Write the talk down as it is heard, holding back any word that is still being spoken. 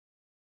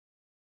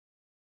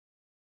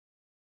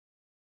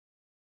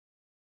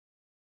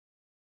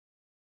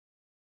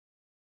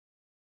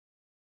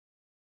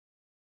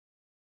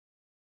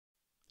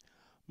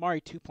Mari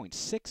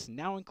 2.6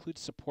 now includes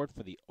support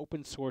for the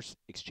open source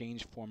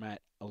exchange format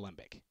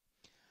Alembic.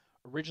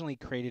 Originally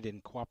created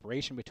in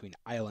cooperation between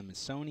ILM and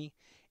Sony,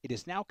 it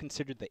is now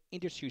considered the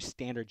industry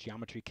standard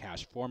geometry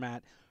cache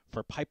format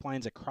for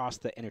pipelines across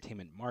the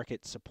entertainment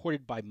market,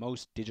 supported by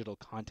most digital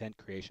content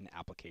creation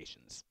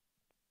applications.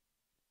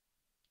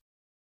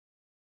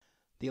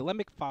 The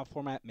Alembic file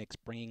format makes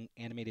bringing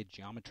animated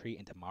geometry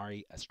into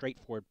Mari a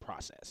straightforward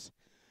process.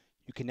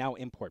 You can now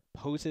import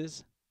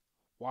poses,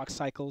 walk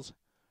cycles,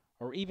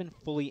 or even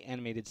fully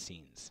animated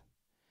scenes.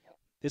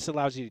 This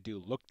allows you to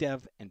do look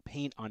dev and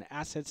paint on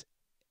assets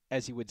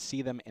as you would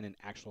see them in an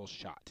actual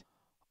shot,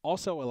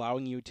 also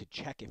allowing you to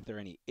check if there are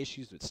any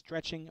issues with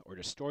stretching or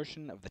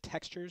distortion of the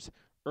textures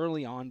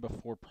early on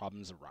before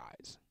problems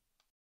arise.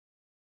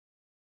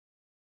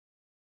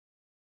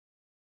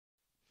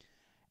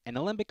 An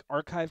Alembic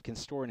archive can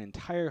store an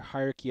entire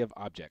hierarchy of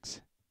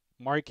objects.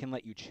 Mari can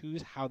let you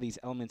choose how these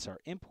elements are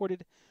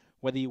imported,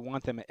 whether you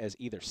want them as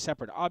either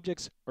separate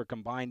objects or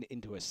combined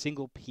into a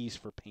single piece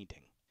for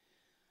painting.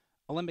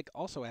 Alembic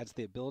also adds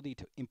the ability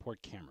to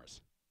import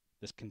cameras.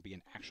 This can be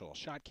an actual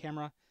shot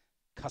camera,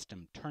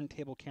 custom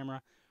turntable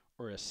camera,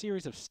 or a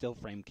series of still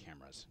frame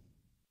cameras.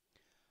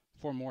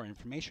 For more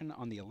information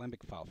on the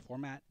Alembic file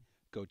format,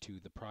 go to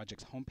the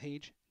project's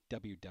homepage,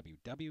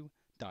 www.alembic.io.